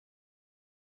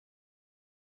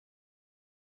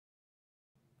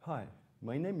Hi,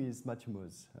 my name is Mathieu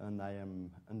Moze, and I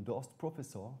am endorsed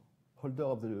professor, holder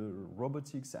of the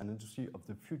Robotics and Industry of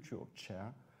the Future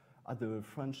chair at the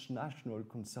French National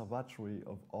Conservatory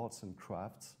of Arts and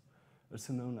Crafts,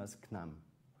 also known as CNAM,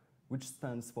 which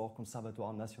stands for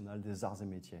Conservatoire National des Arts et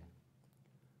Métiers.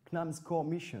 CNAM's core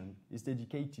mission is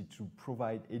dedicated to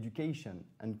provide education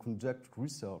and conduct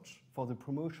research for the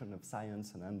promotion of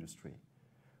science and industry.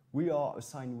 We are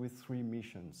assigned with three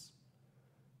missions: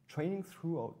 training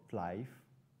throughout life,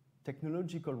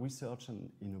 technological research and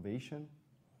innovation,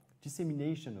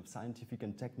 dissemination of scientific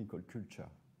and technical culture.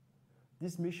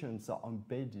 These missions are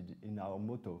embedded in our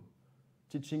motto,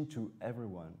 teaching to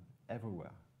everyone,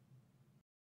 everywhere.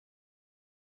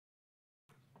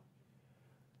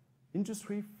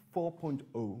 Industry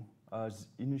 4.0 has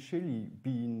initially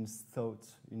been thought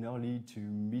in early to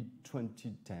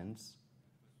mid-2010s,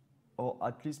 or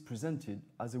at least presented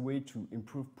as a way to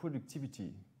improve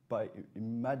productivity by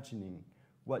imagining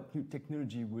what new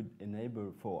technology would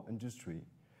enable for industry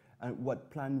and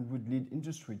what plan would lead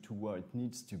industry to where it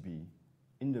needs to be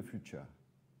in the future.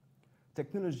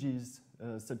 Technologies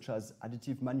such as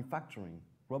additive manufacturing,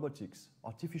 robotics,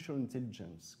 artificial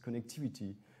intelligence,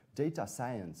 connectivity, data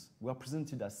science were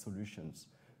presented as solutions,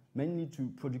 mainly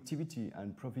to productivity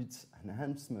and profit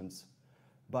enhancements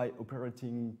by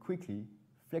operating quickly,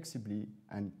 flexibly,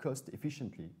 and cost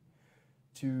efficiently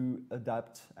to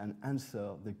adapt and answer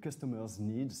the customer's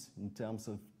needs in terms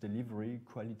of delivery,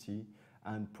 quality,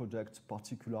 and product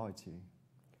particularity.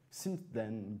 Since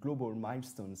then, global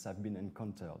milestones have been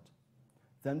encountered.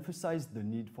 They emphasize the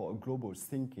need for a global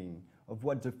thinking of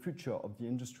what the future of the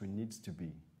industry needs to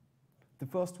be. The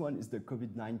first one is the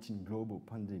COVID-19 global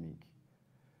pandemic.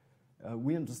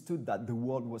 We understood that the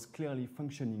world was clearly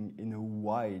functioning in a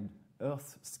wide,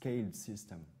 Earth-scaled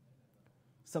system.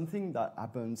 Something that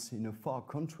happens in a far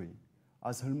country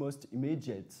has almost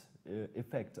immediate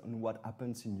effect on what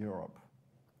happens in Europe.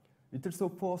 It also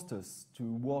forced us to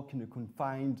work in a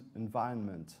confined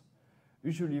environment,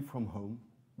 usually from home,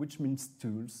 which means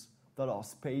tools that are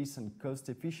space and cost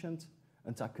efficient,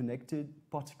 interconnected,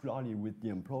 particularly with the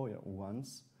employer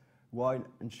ones, while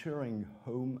ensuring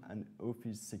home and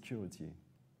office security.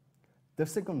 The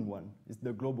second one is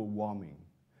the global warming,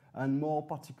 and more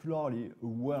particularly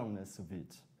awareness of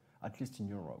it, at least in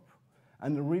Europe,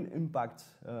 and the real impact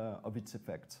of its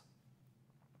effect.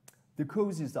 The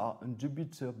causes are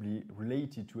indubitably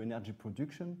related to energy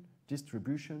production,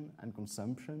 distribution, and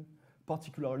consumption,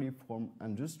 particularly from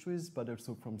industries, but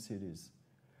also from cities.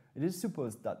 It is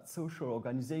supposed that social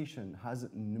organization has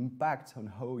an impact on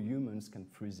how humans can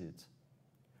freeze it.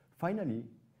 Finally,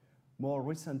 more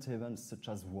recent events such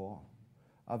as war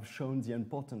have shown the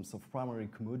importance of primary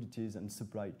commodities and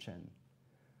supply chain.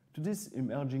 To these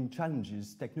emerging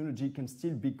challenges, technology can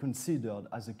still be considered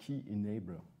as a key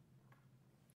enabler.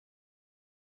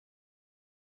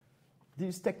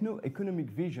 This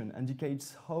techno-economic vision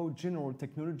indicates how general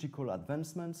technological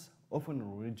advancements, often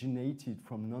originated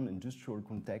from non-industrial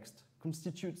context,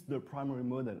 constitutes the primary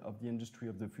model of the industry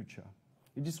of the future.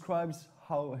 It describes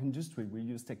how industry will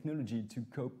use technology to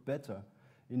cope better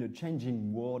in a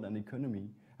changing world and economy,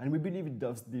 and we believe it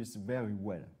does this very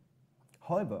well.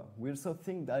 However, we also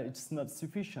think that it's not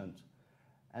sufficient,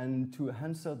 and to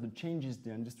answer the changes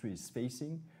the industry is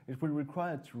facing, it will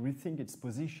require to rethink its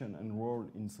position and role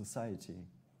in society.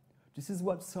 This is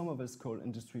what some of us call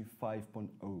Industry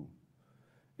 5.0.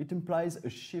 It implies a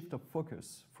shift of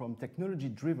focus from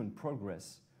technology-driven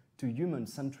progress to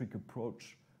human-centric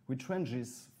approach, which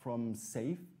ranges from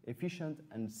safe, efficient,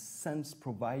 and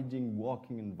sense-providing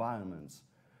working environments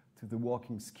to the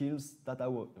working skills that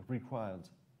are required.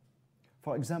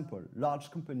 For example, large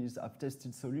companies have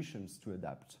tested solutions to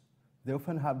adapt. They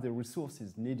often have the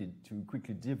resources needed to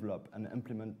quickly develop and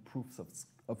implement proofs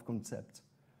of concept.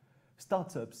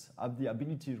 Startups have the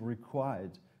ability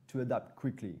required to adapt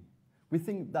quickly. We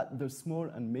think that the small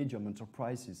and medium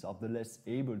enterprises are the less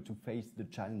able to face the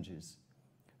challenges.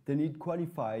 They need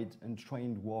qualified and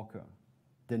trained workers.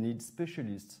 They need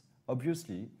specialists,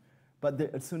 obviously, but they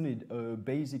also need a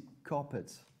basic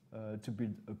carpet to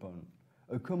build upon,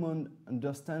 a common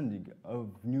understanding of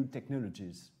new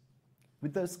technologies. We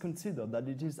thus consider that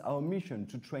it is our mission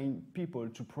to train people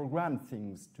to program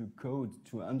things, to code,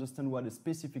 to understand what a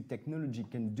specific technology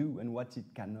can do and what it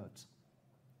cannot.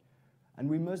 And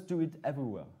we must do it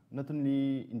everywhere, not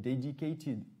only in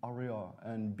dedicated areas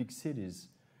and big cities.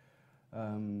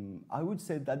 I would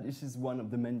say that this is one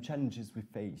of the main challenges we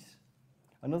face.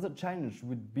 Another challenge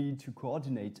would be to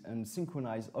coordinate and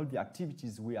synchronize all the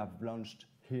activities we have launched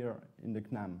here in the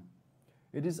CNAM.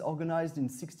 It is organized in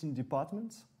 16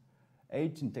 departments,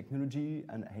 8 in technology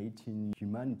and 8 in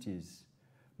humanities.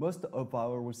 Most of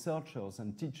our researchers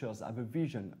and teachers have a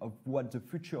vision of what the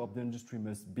future of the industry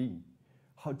must be,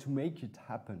 how to make it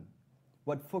happen,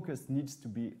 what focus needs to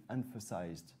be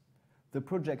emphasized. The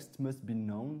projects must be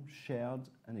known, shared,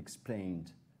 and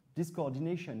explained. This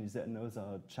coordination is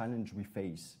another challenge we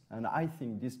face, and I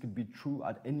think this could be true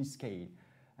at any scale,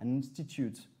 an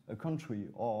institute, a country,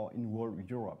 or in whole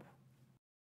Europe.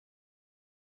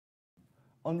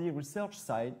 On the research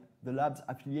side, the labs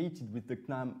affiliated with the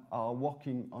CNAM are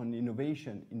working on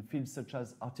innovation in fields such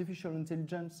as artificial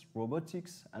intelligence,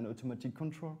 robotics and automatic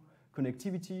control,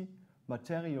 connectivity,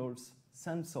 materials,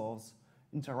 sensors,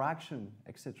 interaction,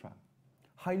 etc.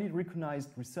 Highly recognized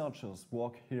researchers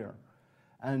work here,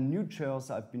 and new chairs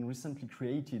have been recently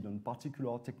created on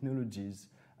particular technologies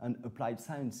and applied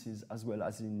sciences as well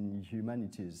as in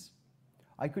humanities.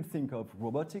 I could think of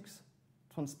robotics,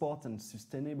 transport and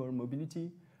sustainable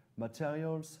mobility,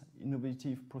 materials,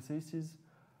 innovative processes,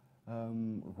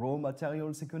 raw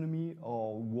materials economy,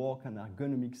 or work and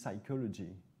ergonomic psychology.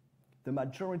 The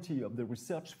majority of the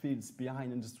research fields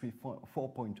behind Industry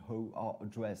 4.0 are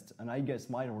addressed, and I guess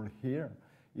my role here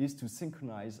is to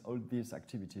synchronize all these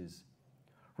activities.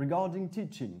 Regarding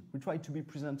teaching, we try to be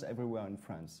present everywhere in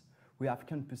France. We have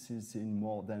campuses in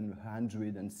more than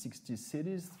 160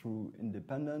 cities through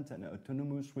independent and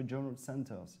autonomous regional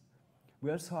centers. We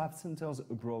also have centers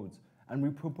abroad, and we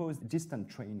propose distant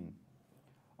training.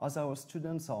 As our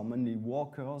students are mainly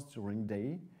workers during the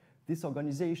day, this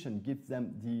organization gives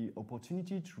them the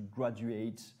opportunity to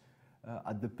graduate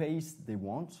at the pace they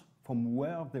want, from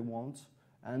where they want,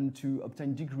 and to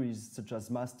obtain degrees such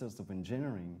as Masters of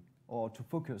Engineering, or to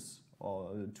focus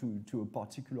to a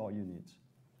particular unit.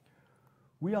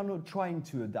 We are not trying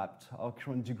to adapt our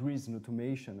current degrees in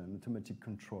automation and automatic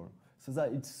control so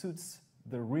that it suits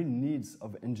the real needs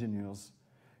of engineers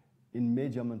in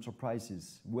medium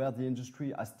enterprises, where the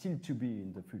industry has still to be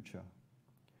in the future.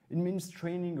 It means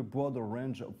training a broader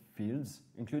range of fields,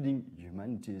 including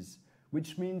humanities,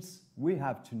 which means we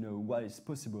have to know what is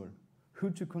possible,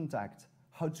 who to contact,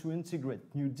 how to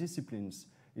integrate new disciplines.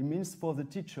 It means for the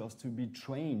teachers to be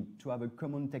trained to have a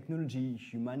common technology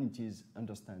humanities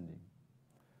understanding.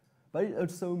 But it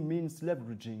also means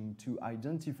leveraging to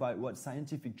identify what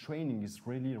scientific training is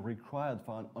really required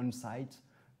for an on-site,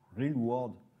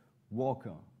 real-world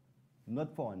worker,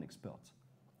 not for an expert.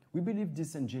 We believe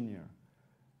this engineer,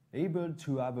 able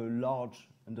to have a large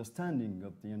understanding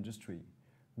of the industry,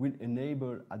 will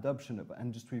enable adoption of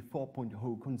Industry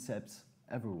 4.0 concepts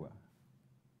everywhere.